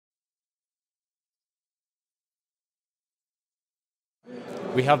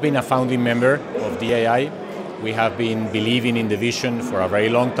We have been a founding member of DAI. We have been believing in the vision for a very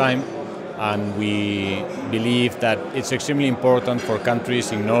long time, and we believe that it's extremely important for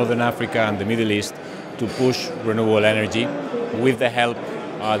countries in Northern Africa and the Middle East to push renewable energy with the help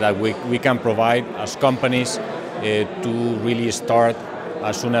that we can provide as companies to really start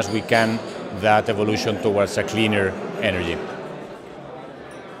as soon as we can that evolution towards a cleaner energy.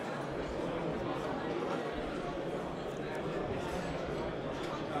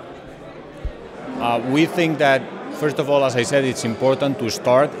 We think that, first of all, as I said, it's important to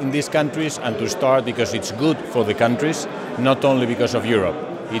start in these countries, and to start because it's good for the countries, not only because of Europe.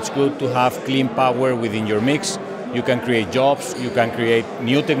 It's good to have clean power within your mix. You can create jobs, you can create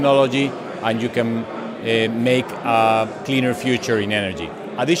new technology, and you can make a cleaner future in energy.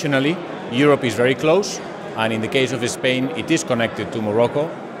 Additionally, Europe is very close, and in the case of Spain, it is connected to Morocco,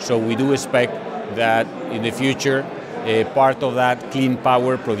 so we do expect that in the future, part of that clean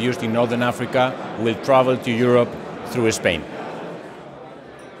power produced in Northern Africa will travel to Europe through Spain.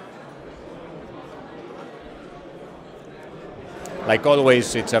 Like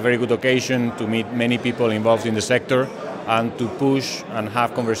always, it's a very good occasion to meet many people involved in the sector and to push and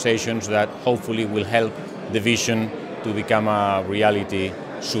have conversations that hopefully will help the vision to become a reality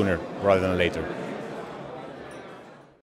sooner rather than later.